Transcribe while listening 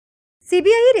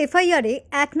সিবিআইয়ের এফআইআরে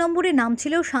 ১ নম্বরে নাম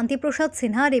ছিল শান্তিপ্রসাদ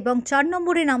সিনহার এবং ৪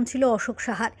 নম্বরে নাম ছিল অশোক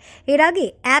সাহার। এর আগে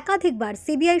একাধিকবার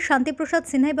সিবিআই শান্তিপ্রসাদ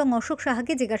সিনহা এবং অশোক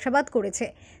সাহাকে জিজ্ঞাসাবাদ করেছে।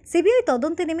 সিবিআই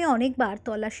তদন্তে নেমে অনেকবার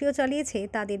তল্লাশিও চালিয়েছে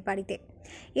তাদের বাড়িতে।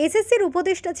 এসএসসির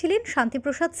উপদেষ্টা ছিলেন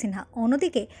শান্তিপ্রসাদ সিনহা,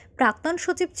 অন্যদিকে প্রাক্তন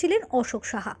সচিব ছিলেন অশোক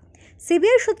সাহা।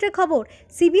 সিবিআই সূত্রে খবর,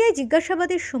 সিবিআই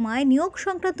জিজ্ঞাসাবাদের সময় নিয়োগ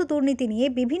সংক্রান্ত দুর্নীতি নিয়ে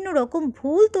বিভিন্ন রকম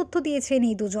ভুল তথ্য দিয়েছেন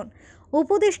এই দুজন।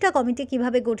 উপদেষ্টা কমিটি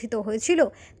কিভাবে গঠিত হয়েছিল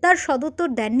তার সদুত্তর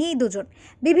দেননি এই দুজন।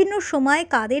 বিভিন্ন সময়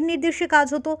কাদের নির্দেশে কাজ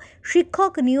হতো,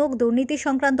 শিক্ষক নিয়োগ দুর্নীতি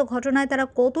সংক্রান্ত ঘটনায় তারা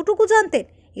কতটুকু জানতেন,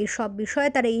 এসব বিষয়ে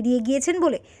তারা এড়িয়ে গিয়েছেন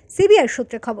বলে সিবিআই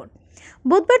সূত্রে খবর।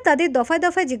 বুধবার তাদের দফায়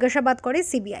দফায় জিজ্ঞাসাবাদ করে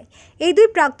সিবিআই। এই দুই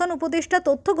প্রাক্তন উপদেষ্টা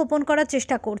তথ্য গোপন করার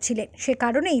চেষ্টা করছিলেন, সে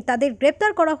কারণেই তাদের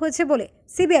গ্রেপ্তার করা হয়েছে বলে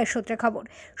সিবিআই সূত্রে খবর।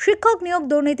 শিক্ষক নিয়োগ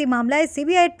দুর্নীতি মামলায়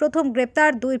সিবিআইয়ের প্রথম গ্রেপ্তার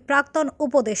দুই প্রাক্তন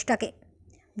উপদেষ্টাকে।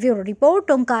 ব্যুরো রিপোর্ট,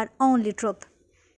 ওঙ্কার অনলি ট্রুথ।